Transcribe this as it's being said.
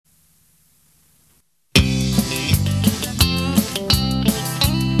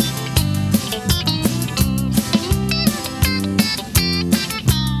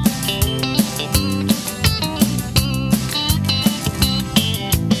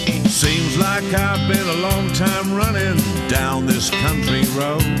Seems like I've been a long time running down this country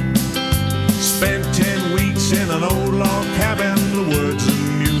road. Spent 10 weeks in an old log cabin, the words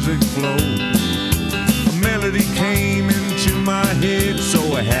and music flowed. A melody came into my head, so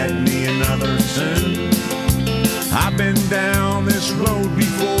I had me another tune. I've been down this road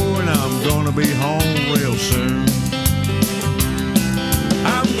before and I'm gonna be home real soon.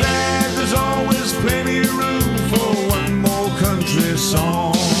 I'm glad there's always plenty of room for one more country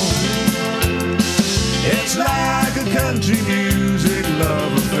song. It's like a country music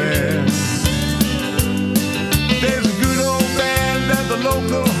love affair. There's a good old band at the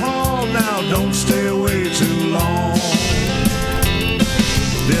local hall, now don't stay away too long.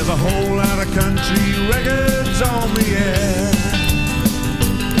 There's a whole lot of country records on the air.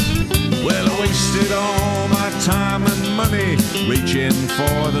 Well, I wasted all my time and money reaching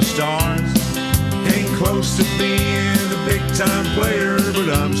for the stars. Came close to being a big time player, but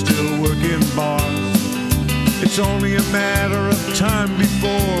I'm still working bars. It's only a matter of time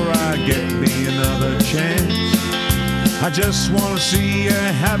before I get me another chance. I just wanna see you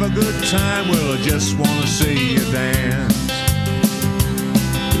have a good time, well, I just wanna see you dance.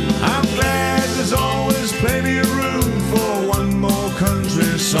 I'm glad there's always plenty of room for one more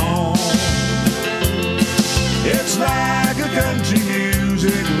country song. It's like a country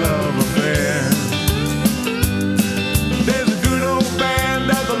music love affair. There's a good old band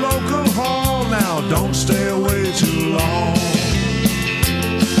at the local hall, now don't stay away too long.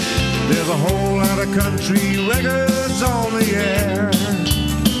 There's a whole lot of country records on the air.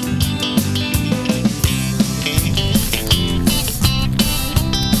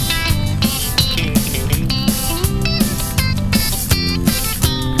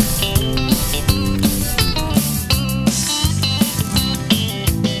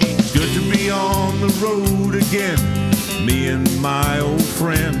 It's good to be on the road again, me and my old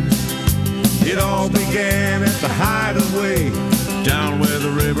friends. It all began at the hideaway down where the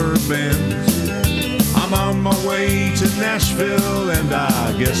river bends. I'm on my way to Nashville and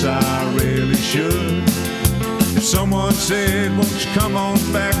I guess I really should. If someone said, won't you come on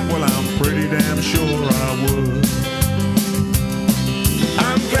back, well, I'm pretty damn sure I would.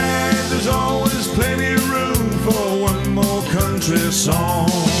 I'm glad there's always plenty of room for one more country song.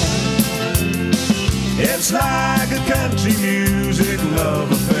 It's like a country music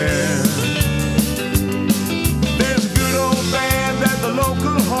love affair. There's a good old band at the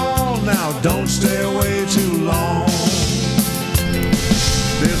local hall, now don't stay away too long.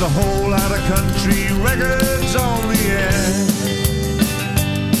 There's a whole lot of country records on the air.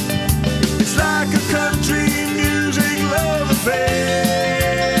 It's like a country music love affair.